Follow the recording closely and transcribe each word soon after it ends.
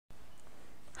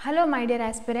Hello my dear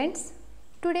aspirants.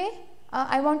 Today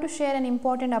I want to share an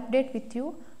important update with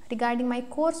you regarding my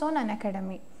course on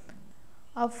Unacademy.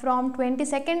 From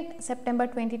 22nd September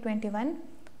 2021,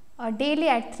 daily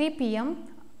at 3 p.m.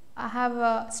 I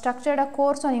have structured a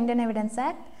course on Indian Evidence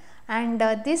Act, and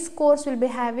this course will be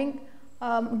having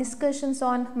discussions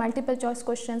on multiple choice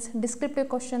questions, descriptive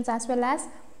questions, as well as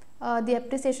the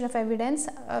appreciation of evidence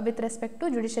with respect to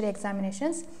judiciary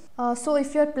examinations. So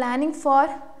if you are planning for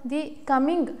the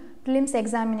coming prelims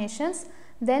examinations,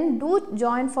 then do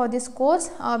join for this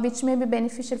course which may be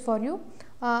beneficial for you.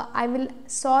 I will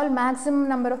solve maximum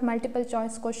number of multiple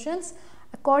choice questions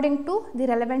according to the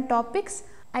relevant topics.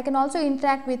 I can also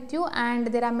interact with you, and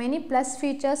there are many plus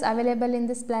features available in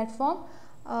this platform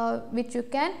which you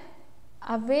can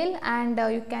avail, and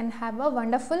you can have a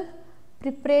wonderful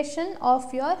preparation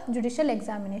of your judicial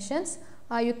examinations.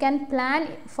 You can plan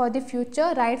for the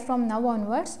future right from now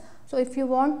onwards. So if you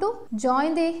want to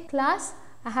join the class,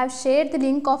 I have shared the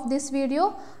link of this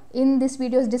video in this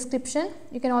video's description.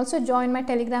 You can also join my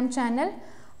Telegram channel.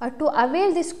 To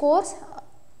avail this course,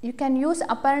 you can use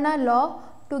Aparna Law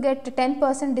to get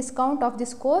 10% discount of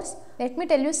this course. Let me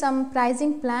tell you some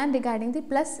pricing plan regarding the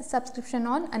plus subscription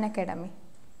on Unacademy.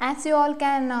 As you all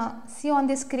can see on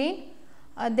the screen,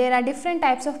 there are different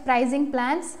types of pricing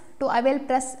plans to avail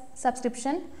plus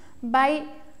subscription. By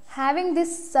having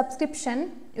this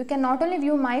subscription, you can not only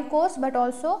view my course but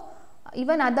also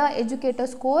even other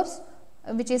educators' course,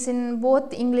 which is in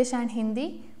both English and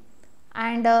Hindi.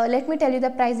 And let me tell you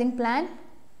the pricing plan.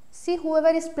 See, whoever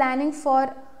is planning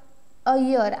for a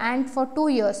year and for 2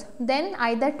 years, then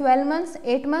either 12 months,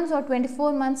 8 months or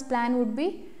 24 months plan would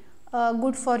be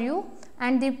good for you.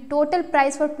 And the total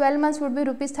price for 12 months would be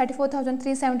rupees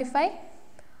 34,375,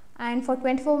 and for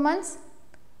 24 months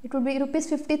it would be rupees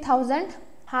 50,000.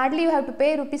 Hardly you have to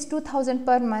pay rupees 2,000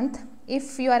 per month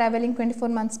if you are availing 24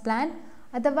 months plan.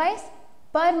 Otherwise,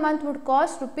 per month would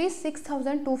cost rupees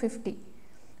 6,250.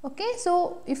 Okay,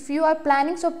 so if you are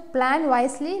planning, so plan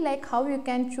wisely, like how you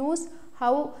can choose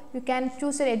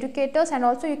your educators, and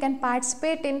also you can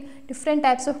participate in different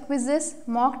types of quizzes,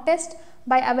 mock test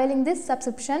by availing this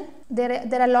subscription.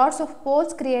 There are lots of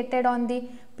polls created on the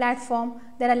platform.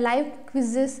 There are live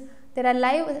quizzes, there are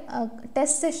live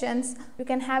test sessions. You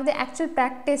can have the actual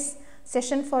practice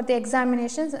session for the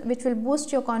examinations, which will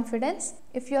boost your confidence.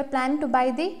 If you are planning to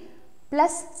buy the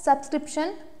plus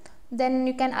subscription, then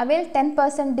you can avail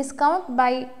 10% discount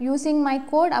by using my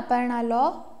code Aparna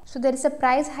Law. So there is a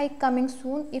price hike coming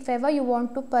soon. If ever you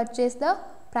want to purchase the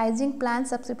pricing plan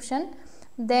subscription,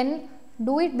 then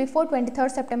do it before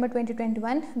 23rd September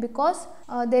 2021, because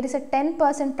there is a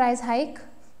 10% price hike.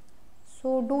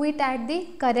 So do it at the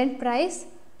current price.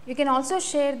 You can also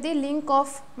share the link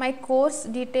of my course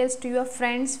details to your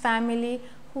friends, family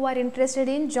who are interested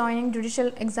in joining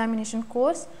judicial examination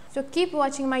course. So keep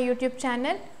watching my YouTube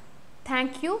channel.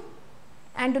 Thank you,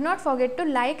 and do not forget to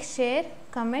like, share,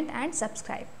 comment and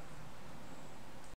subscribe.